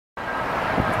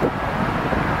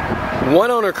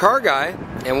one owner car guy,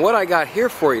 and what I got here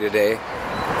for you today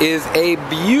is a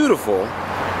beautiful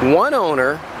one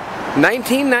owner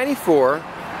 1994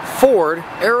 Ford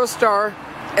Aerostar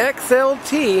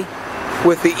XLT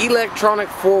with the electronic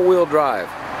four-wheel drive.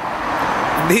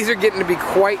 These are getting to be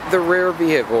quite the rare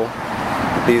vehicle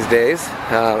these days,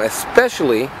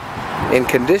 especially in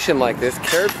condition like this,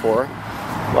 cared for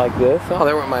like this. Oh,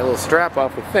 there went my little strap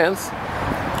off the fence.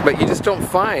 But you just don't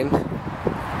find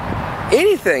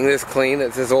anything this clean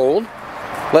that's this old,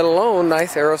 let alone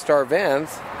nice Aerostar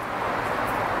vans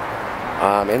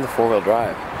in the four-wheel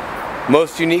drive.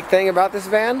 Most unique thing about this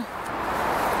van,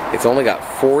 it's only got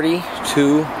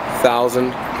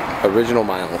 42,000 original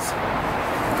miles.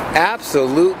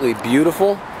 Absolutely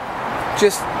beautiful.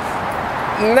 Just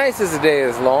nice as the day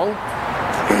is long.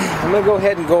 I'm going to go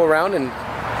ahead and go around and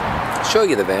show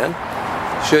you the van.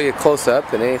 Show you close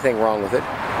up and anything wrong with it.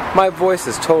 My voice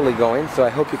is totally going, so I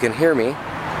hope you can hear me.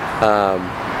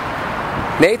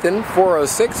 Nathan,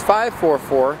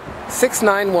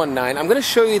 406-544-6919. I'm going to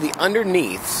show you the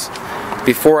underneaths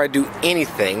before I do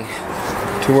anything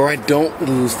to where I don't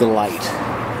lose the light.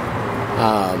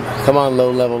 Come on,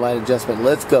 low level light adjustment.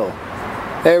 Let's go.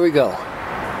 There we go.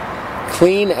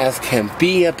 Clean as can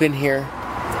be up in here.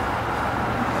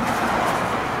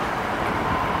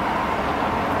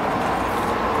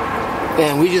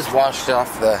 And we just washed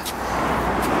off the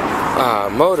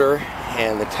motor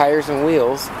and the tires and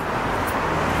wheels,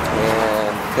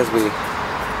 and because we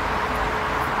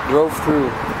drove through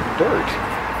dirt,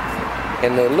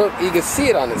 and they look, you can see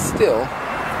it on it still.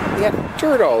 We got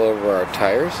dirt all over our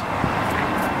tires.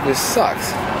 This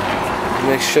sucks.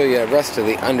 Let me show you the rest of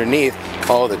the underneath.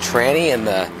 Oh, the tranny and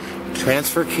the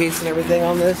transfer case and everything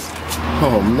on this.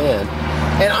 Oh man.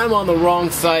 And I'm on the wrong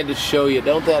side to show you.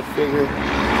 Don't that figure?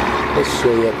 Let's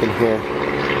show you up in here.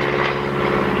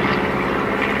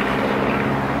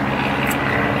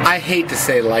 I hate to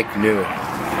say like new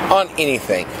on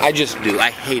anything. I just do.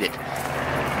 I hate it.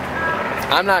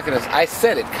 I'm not gonna, I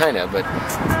said it kind of, but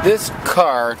this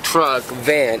car, truck,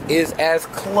 van is as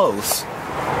close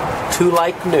to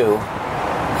like new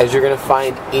as you're gonna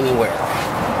find anywhere.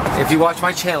 If you watch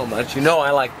my channel much, you know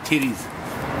I like titties.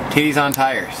 Titties on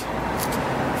tires.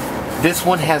 This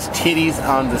one has titties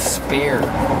on the spare.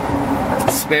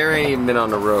 The spare ain't even been on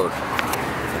the road.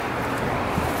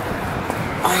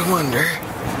 I wonder.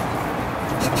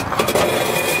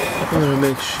 I'm gonna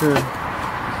make sure.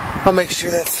 I'll make sure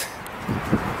that's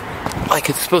like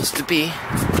it's supposed to be.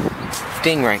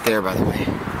 Ding right there, by the way.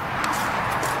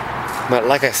 But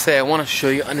like I say, I want to show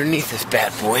you underneath this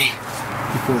bad boy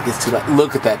before it gets too light.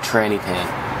 Look at that tranny pan.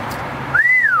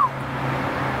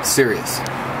 Serious.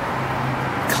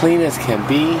 Clean as can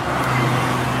be.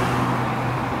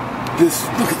 This,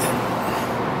 look at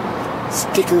that.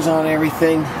 Stickers on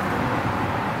everything.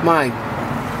 My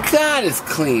God, it's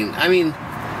clean. I mean,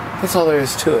 that's all there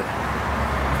is to it.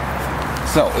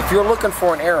 So, if you're looking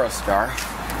for an Aerostar,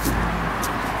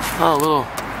 oh, a little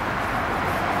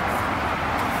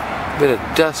bit of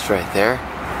dust right there.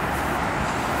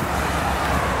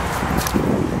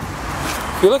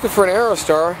 If you're looking for an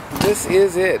Aerostar, this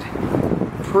is it.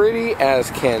 Pretty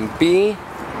as can be.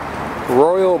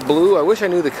 Royal blue. I wish I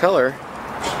knew the color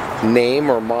name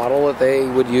or model that they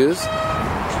would use.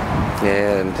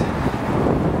 And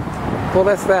well,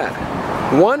 that's that.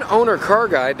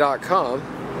 OneOwnerCarGuy.com.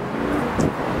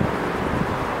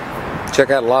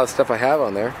 Check out a lot of stuff I have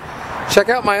on there. Check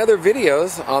out my other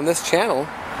videos on this channel.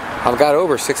 I've got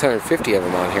over 650 of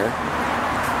them on here.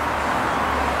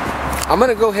 I'm going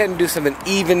to go ahead and do something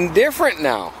even different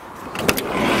now.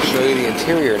 Show you the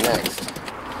interior next.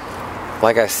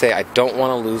 Like I say, I don't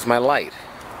want to lose my light.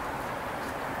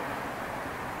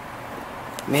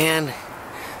 Man,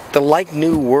 the like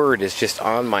new word is just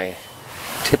on my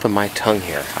tip of my tongue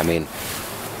here. I mean,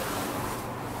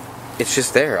 it's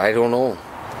just there. I don't know.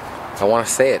 I want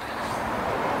to say it.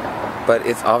 But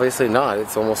it's obviously not.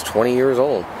 It's almost 20 years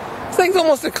old. This thing's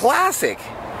almost a classic.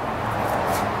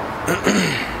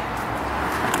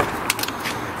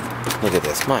 Look at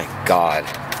this. My God.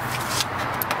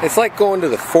 It's like going to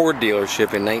the Ford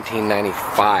dealership in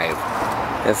 1995.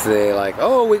 And say like,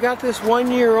 oh, we got this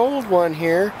 1-year-old one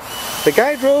here. The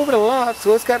guy drove it a lot,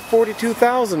 so it's got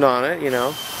 42,000 on it, you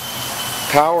know.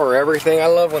 Power, everything. I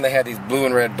love when they had these blue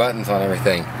and red buttons on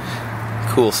everything.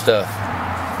 Cool stuff.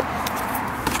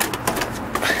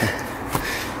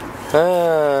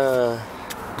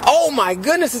 Oh my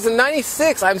goodness, it's a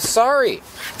 96. I'm sorry.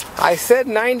 I said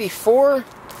 94.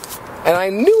 And I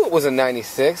knew it was a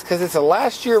 96 because it's a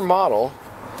last year model.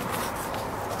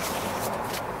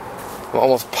 I'm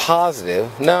almost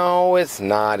positive. No, it's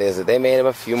not, is it? They made him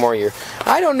a few more years.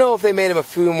 I don't know if they made him a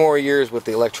few more years with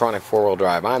the electronic four-wheel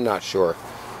drive. I'm not sure.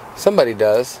 Somebody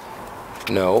does.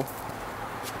 No.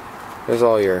 There's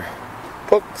all your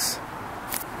books.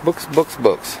 Books, books,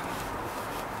 books.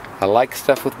 I like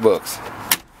stuff with books.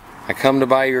 I come to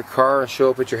buy your car and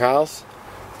show up at your house.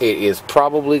 It is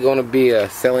probably going to be a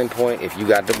selling point if you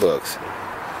got the books.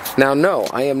 Now, no,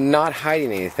 I am not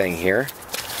hiding anything here.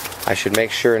 I should make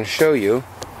sure and show you.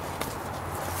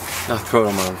 I'll throw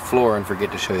them on the floor and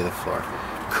forget to show you the floor.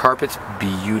 Carpet's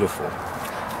beautiful.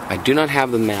 I do not have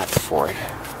the mats for it.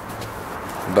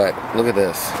 But look at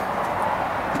this.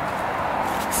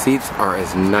 Seats are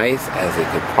as nice as they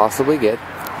could possibly get.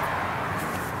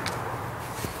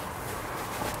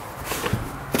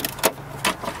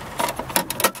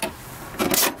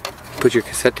 Put your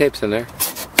cassette tapes in there.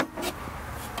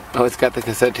 Oh, it's got the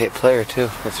cassette tape player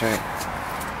too. That's right.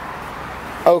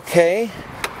 Okay.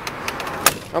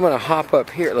 I'm gonna hop up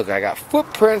here. Look, I got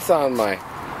footprints on my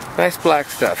nice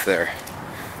black stuff there.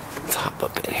 Let's hop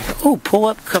up in here. Oh, pull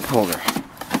up cup holder.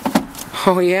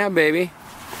 Oh yeah, baby.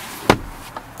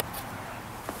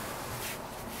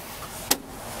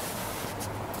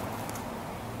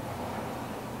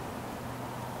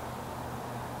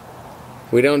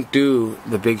 We don't do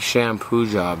the big shampoo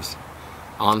jobs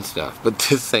on stuff, but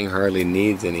this thing hardly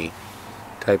needs any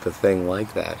type of thing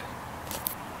like that.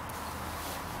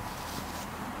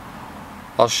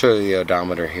 I'll show you the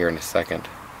odometer here in a second.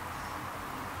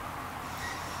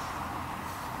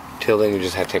 Till then, you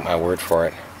just have to take my word for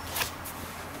it.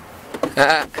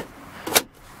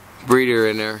 Breeder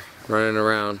in there, running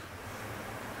around,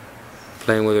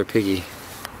 playing with her piggy.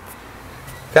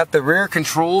 Got the rear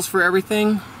controls for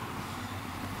everything.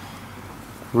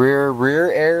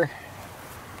 Rear air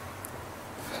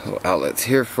outlets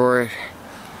here for it.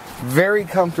 Very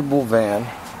comfortable van.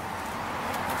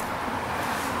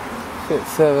 Fit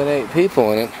 7, 8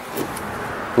 people in it.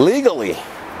 Legally.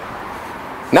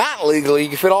 Not legally, you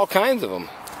can fit all kinds of them.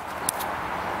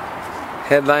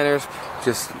 Headliners,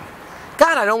 just...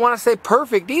 God, I don't want to say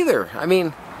perfect either. I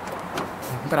mean,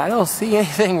 but I don't see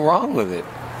anything wrong with it.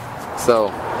 So...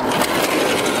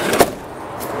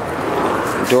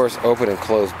 doors open and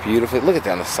close beautifully. Look at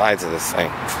down the sides of this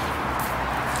thing.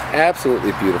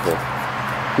 Absolutely beautiful.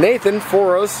 Nathan,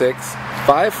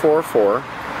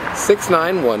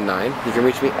 406-544-6919. You can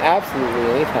reach me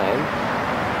absolutely anytime.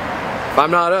 If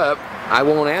I'm not up, I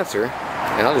won't answer,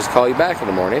 and I'll just call you back in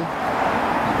the morning.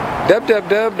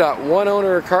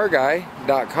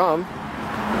 www.oneownercarguy.com.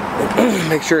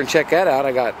 Make sure and check that out.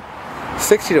 I got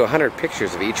 60 to 100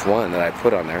 pictures of each one that I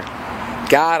put on there.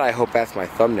 God, I hope that's my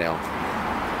thumbnail.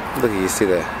 Look, you see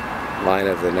the line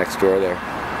of the next door there.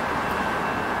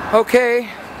 Okay,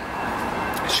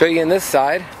 show you in this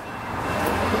side.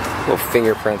 Little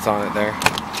fingerprints on it there.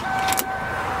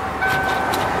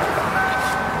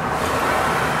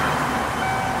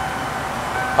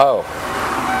 Oh,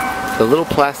 the little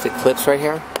plastic clips right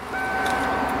here.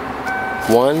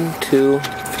 1, 2,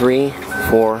 3,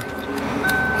 4.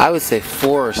 I would say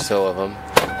 4 or so of them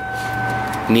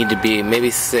need to be,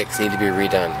 maybe 6 need to be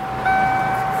redone.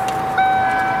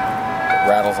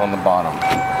 Rattles on the bottom.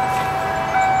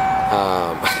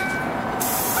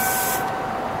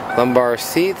 Lumbar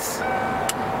seats.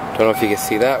 Don't know if you can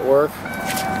see that work.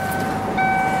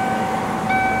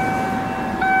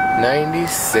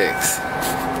 96.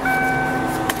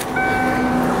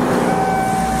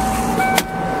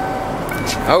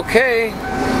 Okay.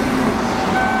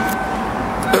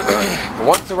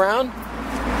 Once around,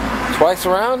 twice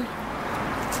around.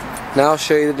 Now I'll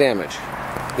show you the damage.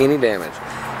 Any damage.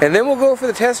 And then we'll go for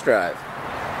the test drive.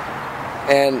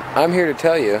 And I'm here to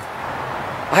tell you,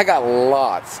 I got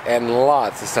lots and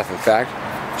lots of stuff. In fact,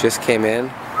 just came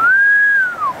in.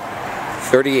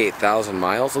 38,000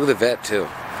 miles. Look at the vet too.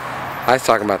 I was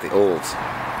talking about the olds.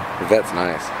 The vet's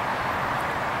nice.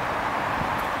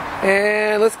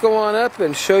 And let's go on up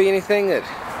and show you anything that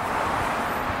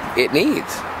it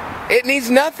needs. It needs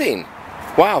nothing.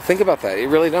 Wow, think about that. You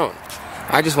really don't.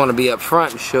 I just want to be up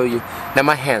front and show you. Now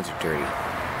my hands are dirty.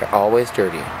 They're always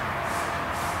dirty.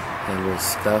 And little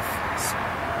stuff.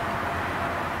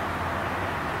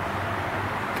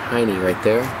 Tiny right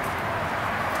there.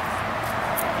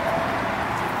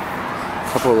 A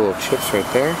couple of little chips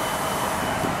right there. A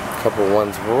couple of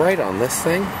ones right on this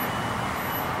thing.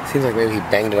 Seems like maybe he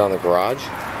banged it on the garage.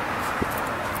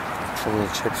 Some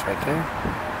little chips right there.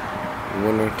 And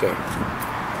one right there.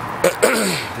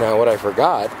 Now what I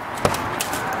forgot.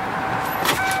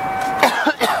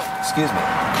 Excuse me.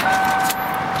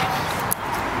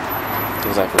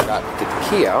 Because I forgot to get the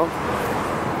key out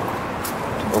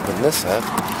to open this up.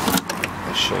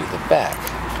 show you the back.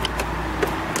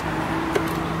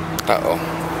 Uh-oh.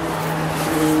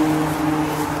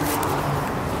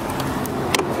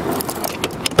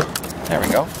 There we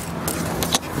go.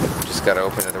 Just gotta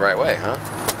open it the right way, huh?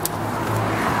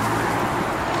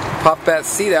 Pop that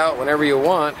seat out whenever you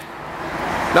want.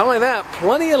 Not only that,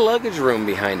 plenty of luggage room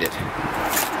behind it.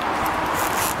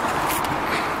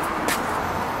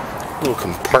 Little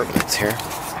compartments here.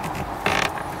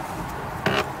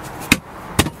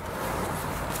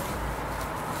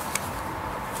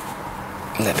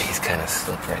 And that piece kind of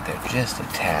slipped right there, just a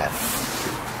tad.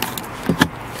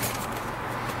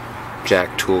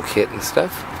 Jack toolkit and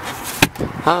stuff.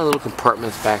 Little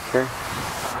compartments back here.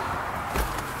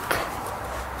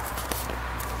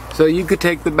 So you could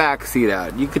take the back seat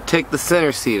out. You could take the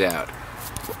center seat out.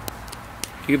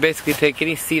 You could basically take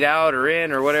any seat out or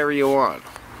in or whatever you want.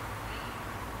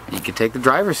 You could take the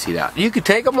driver's seat out. You could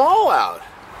take them all out.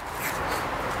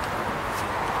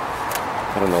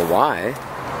 I don't know why.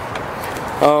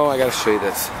 Oh, I gotta show you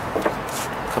this.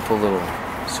 A couple little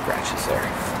scratches there.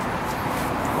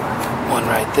 One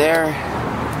right there.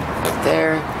 Right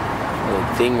there. A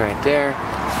little ding right there.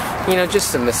 You know, just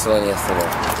some miscellaneous little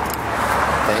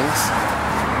things.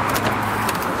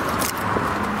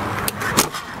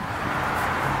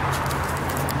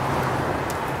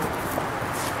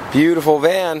 Beautiful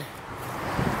van.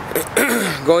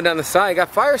 Going down the side, got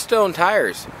Firestone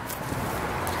tires.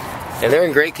 And they're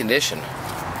in great condition.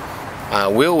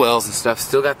 Wheel wells and stuff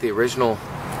still got the original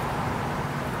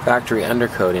factory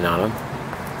undercoating on them.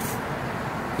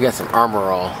 You got some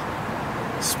Armor All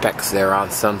specs there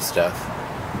on some stuff.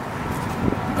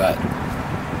 But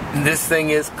this thing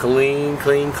is clean,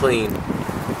 clean, clean.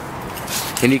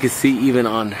 And you can see even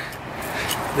on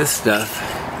this stuff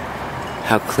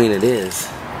how clean it is.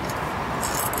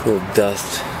 A little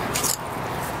dust.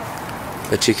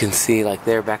 But you can see like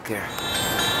there, back there.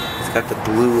 It's got the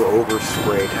blue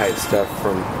overspray type stuff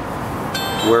from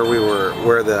where we were,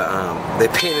 where they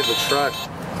painted the truck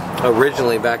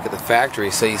originally back at the factory.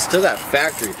 So you still got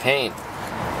factory paint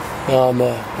on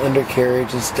the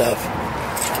undercarriage and stuff.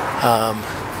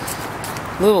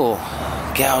 Little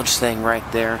gouge thing right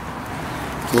there.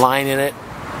 Line in it,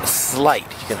 slight.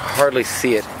 You can hardly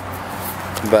see it.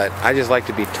 But I just like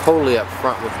to be totally up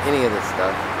front with any of this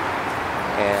stuff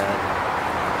and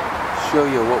show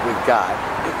you what we've got.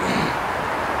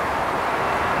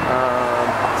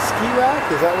 Ski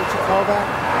rack, is that what you call that?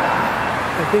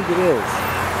 I think it is.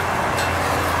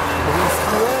 Is it a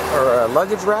ski rack or a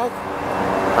luggage rack?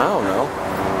 I don't know.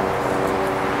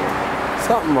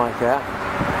 Something like that.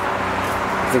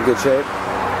 It's in good shape.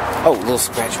 Oh, a little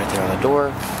scratch right there on the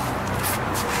door.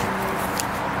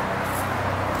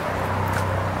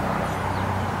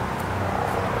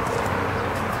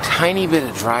 Tiny bit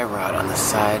of dry rot on the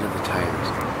side of the tires.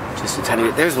 Just a tiny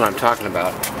bit. There's what I'm talking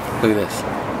about. Look at this.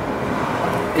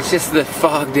 It's just the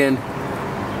fogged in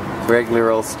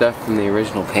regular old stuff from the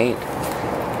original paint.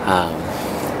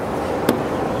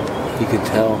 You can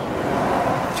tell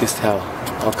just how,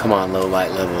 oh come on, low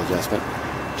light level adjustment,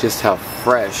 just how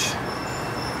fresh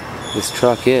this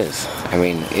truck is. I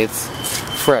mean, it's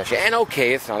fresh. And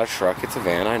okay, it's not a truck, it's a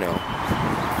van, I know.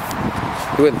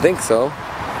 You wouldn't think so,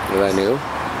 but I knew.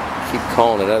 Keep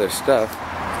calling it other stuff.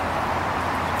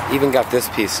 Even got this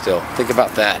piece still. Think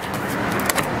about that.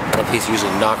 That piece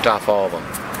usually knocked off all of them.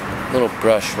 Little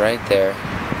brush right there.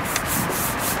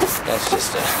 That's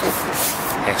just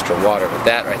extra water, but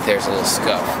that right there is a little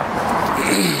scuff.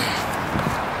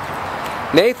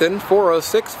 Nathan,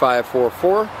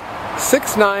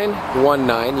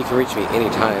 406-544-6919. You can reach me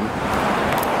anytime.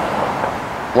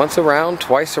 Once around,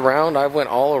 twice around, I went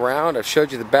all around. I've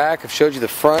showed you the back, I've showed you the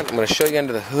front. I'm going to show you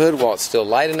under the hood while it's still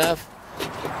light enough.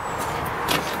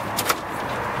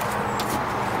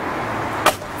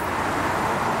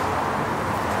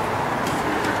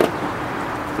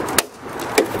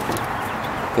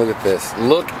 Look at this.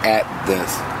 Look at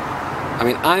this. I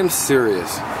mean, I'm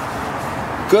serious.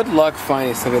 Good luck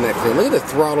finding something that clean. Look at the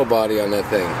throttle body on that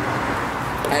thing.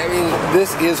 I mean,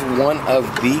 this is one of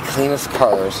the cleanest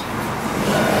cars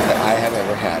that I have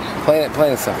ever had. Plain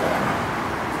and simple.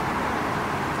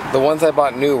 The ones I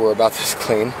bought new were about this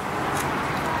clean.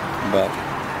 But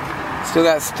still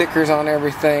got stickers on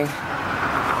everything.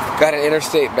 Got an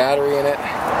interstate battery in it.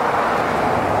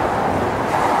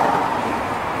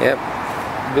 Yep.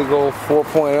 Big old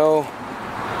 4.0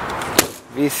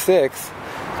 V6.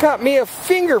 Got me a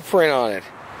fingerprint on it.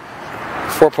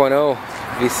 4.0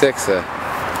 V6, a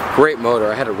great motor.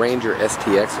 I had a Ranger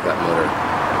STX with that motor.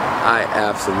 I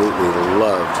absolutely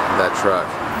loved that truck.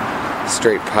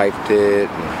 Straight piped it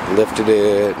and lifted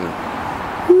it and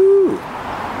woo.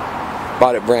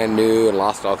 bought it brand new and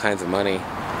lost all kinds of money.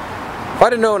 If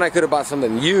I'd have known I could have bought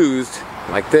something used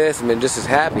like this and been just as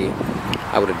happy,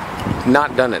 I would have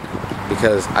not done it,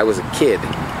 because I was a kid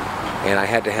and I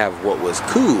had to have what was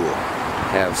cool,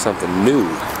 have something new.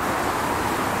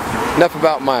 Enough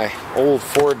about my old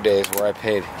Ford days where I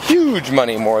paid huge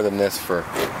money more than this for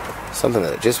something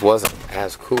that just wasn't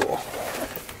as cool.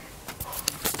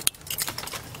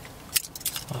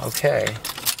 Okay.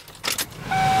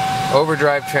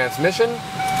 Overdrive transmission. Oh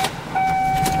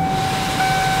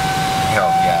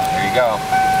yeah, there you go.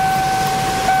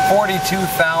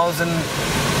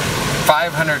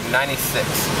 42,596.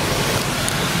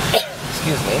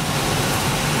 Excuse me.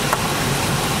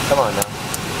 Come on now.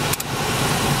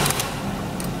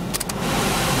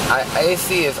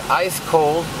 AC is ice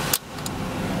cold.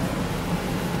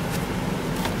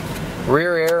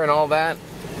 Rear air and all that.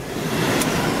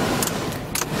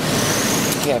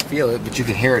 You can't feel it, but you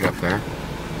can hear it up there.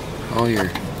 All your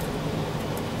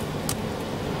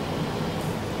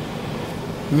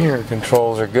mirror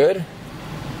controls are good.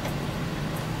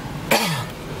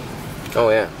 Oh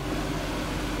yeah.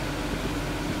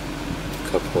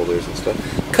 Cup holders and stuff.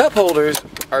 Cup holders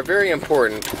are very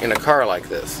important in a car like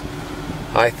this,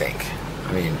 I think.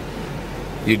 I mean,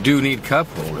 you do need cup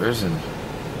holders, and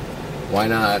why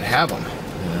not have them?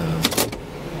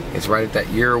 It's right at that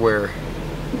year where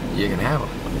you can have them.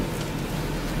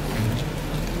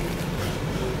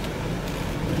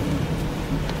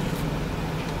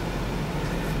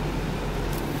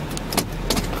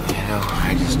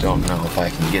 I just don't know if I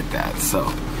can get that,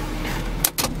 so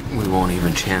we won't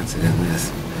even chance it in this.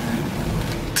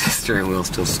 The steering wheel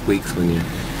still squeaks when you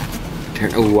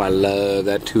turn. Oh, I love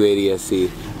that 280 SC.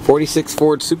 46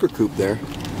 Ford Super Coupe there.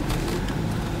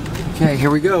 Okay, here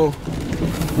we go.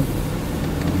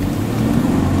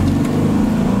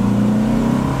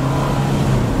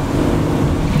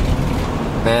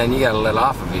 Man, you gotta let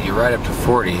off of it. You're right up to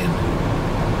 40, and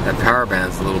that power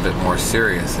band's a little bit more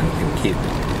serious and can keep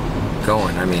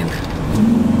going. I mean,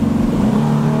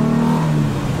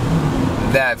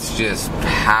 that's just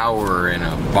power in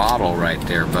a bottle right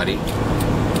there, buddy.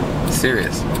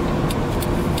 Serious.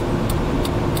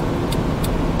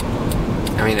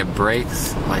 I mean, it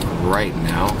brakes like right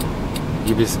now.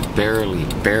 You just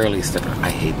barely step on.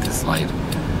 I hate this light.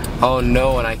 Oh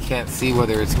no, and I can't see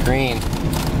whether it's green.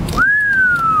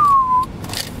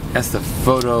 That's the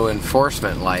photo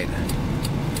enforcement light.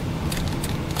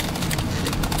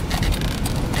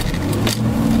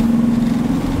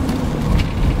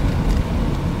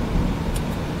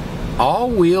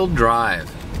 All-wheel drive.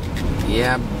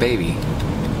 Yeah, baby.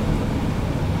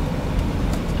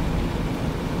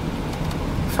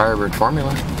 Firebird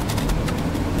formula.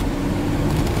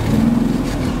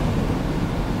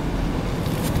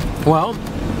 Well,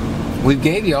 we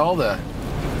gave you all the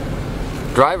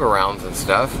drive-arounds and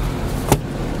stuff,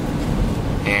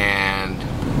 and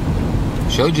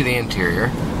showed you the interior,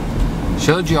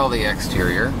 showed you all the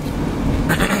exterior.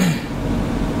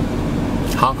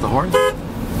 Honk the horn.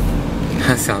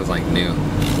 That sounds like new.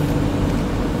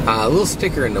 A little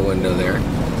sticker in the window there.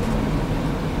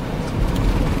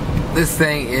 This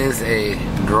thing is a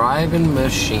driving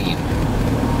machine.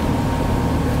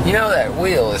 You know, that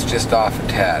wheel is just off a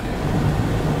tad.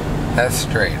 That's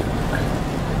straight.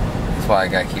 That's why I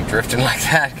gotta keep drifting like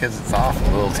that, because it's off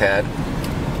a little tad.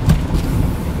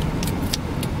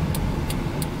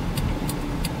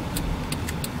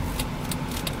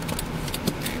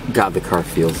 God, the car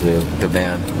feels new. The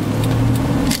van.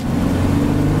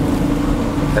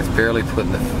 That's barely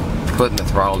putting the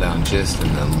throttle down just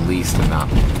in the least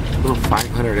amount. Little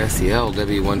 500 SEL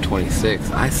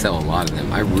W126. I sell a lot of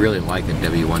them. I really like a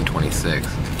W126.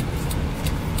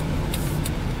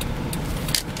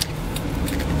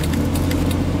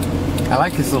 I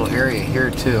like this little area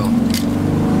here too.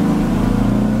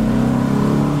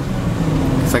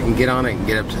 So I can get on it and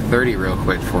get up to 30 real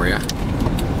quick for you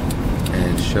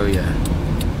and show you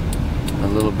a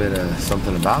little bit of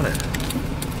something about it.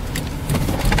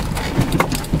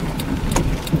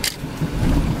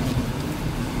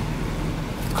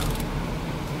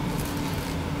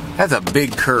 That's a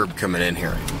big curb coming in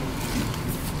here.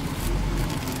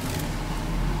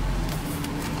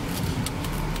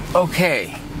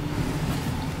 Okay.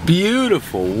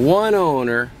 Beautiful, one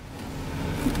owner,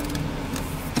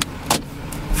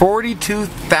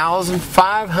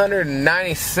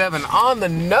 42,597 on the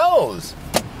nose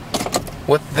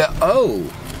with the O.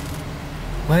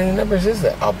 What many numbers is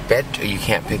that? I'll bet you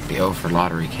can't pick the O for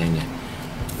lottery, can you?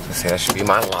 Let's say that should be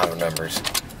my lotto numbers.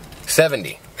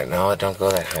 70. No, it don't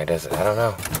go that high, does it? I don't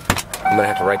know. I'm gonna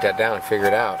have to write that down and figure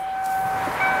it out.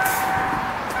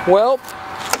 Well,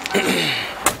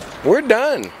 we're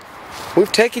done.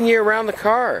 We've taken you around the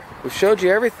car. We've showed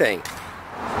you everything.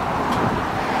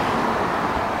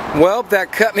 Well,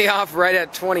 that cut me off right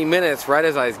at 20 minutes, right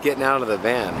as I was getting out of the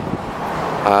van.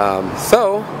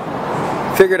 So,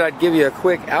 figured I'd give you a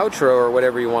quick outro, or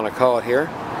whatever you want to call it here.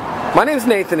 My name is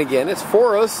Nathan again. It's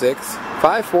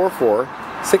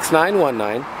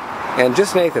 406-544-6919. And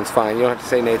just Nathan's fine. You don't have to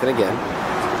say Nathan again.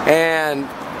 And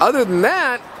other than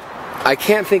that, I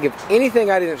can't think of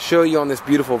anything I didn't show you on this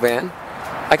beautiful van.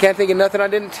 I can't think of nothing I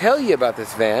didn't tell you about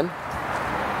this van.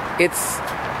 It's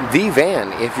the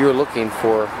van if you're looking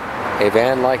for a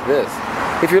van like this.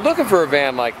 If you're looking for a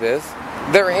van like this,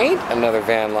 there ain't another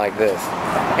van like this.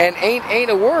 And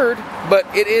ain't a word, but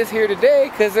it is here today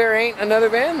because there ain't another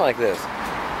van like this.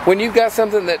 When you've got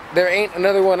something that there ain't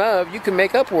another one of, you can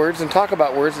make up words and talk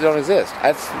about words that don't exist.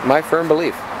 That's my firm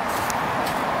belief.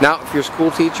 Now, if you're a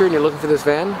school teacher and you're looking for this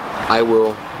van, I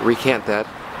will recant that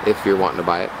if you're wanting to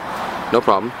buy it. No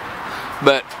problem.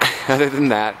 But other than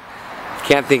that,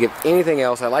 can't think of anything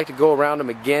else. I like to go around them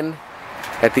again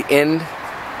at the end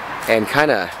and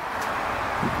kind of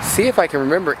see if I can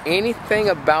remember anything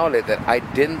about it that I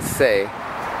didn't say,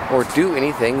 or do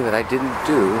anything that I didn't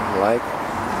do, like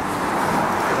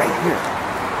right here.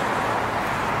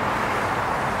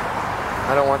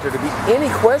 I don't want there to be any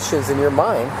questions in your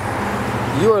mind.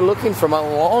 You are looking from a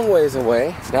long ways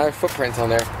away. Now there's footprints on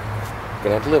there.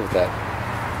 Gonna have to live with that.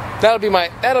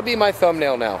 That'll be my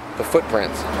thumbnail now. The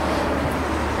footprints.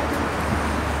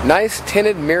 Nice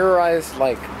tinted mirrorized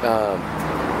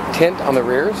tint on the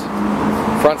rears.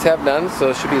 Fronts have none, so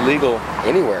it should be legal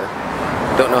anywhere.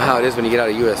 Don't know how it is when you get out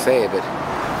of USA, but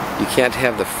you can't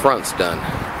have the fronts done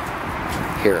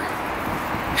here.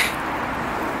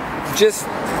 Just,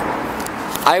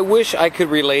 I wish I could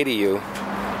relay to you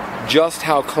just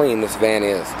how clean this van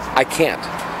is. I can't.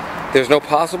 There's no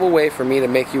possible way for me to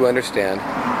make you understand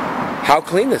how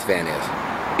clean this van is.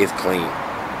 It's clean.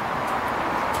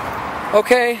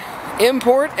 Okay,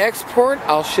 import, export,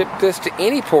 I'll ship this to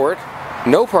any port,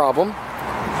 no problem.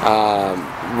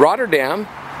 Rotterdam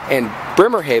and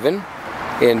Bremerhaven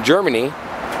in Germany,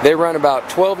 they run about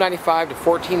 $12.95 to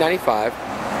 $14.95,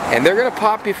 and they're going to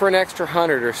pop you for an extra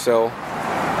 100 or so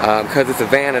because it's a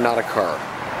van and not a car.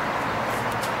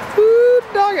 Ooh,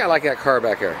 dog, I like that car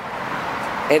back there.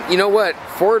 And you know what?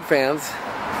 Ford fans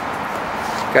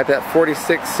got that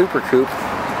 46 Super Coupe.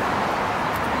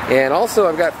 And also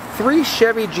I've got 3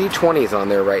 Chevy G20s on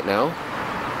there right now.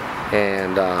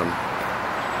 And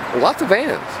lots of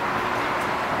vans.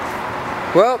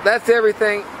 Well, that's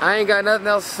everything. I ain't got nothing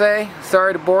else to say.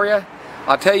 Sorry to bore you.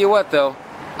 I'll tell you what though,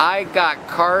 I got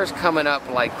cars coming up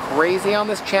like crazy on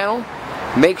this channel.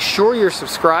 Make sure you're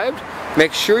subscribed.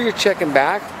 Make sure you're checking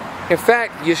back. In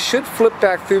fact, you should flip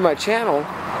back through my channel.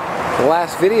 The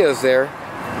last videos there,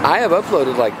 I have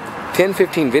uploaded like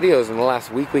 10-15 videos in the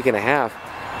last week and a half.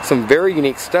 Some very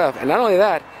unique stuff. And not only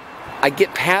that, I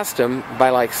get past them by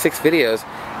like 6 videos,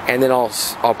 and then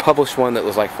I'll publish one that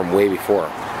was like from way before.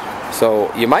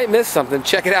 So you might miss something.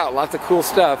 Check it out. Lots of cool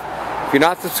stuff. If you're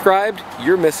not subscribed,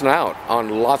 you're missing out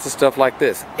on lots of stuff like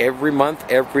this. Every month,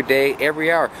 every day,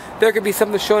 every hour. There could be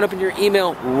something showing up in your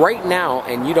email right now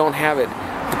and you don't have it.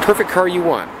 The perfect car you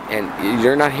want. And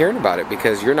you're not hearing about it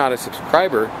because you're not a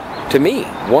subscriber to me,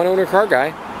 one owner car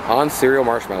guy on Cereal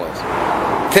Marshmallows.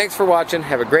 Thanks for watching.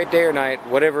 Have a great day or night,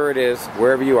 whatever it is,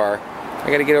 wherever you are.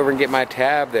 I gotta get over and get my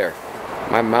tab there.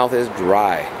 My mouth is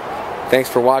dry. Thanks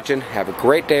for watching. Have a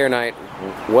great day or night,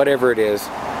 whatever it is,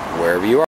 wherever you are.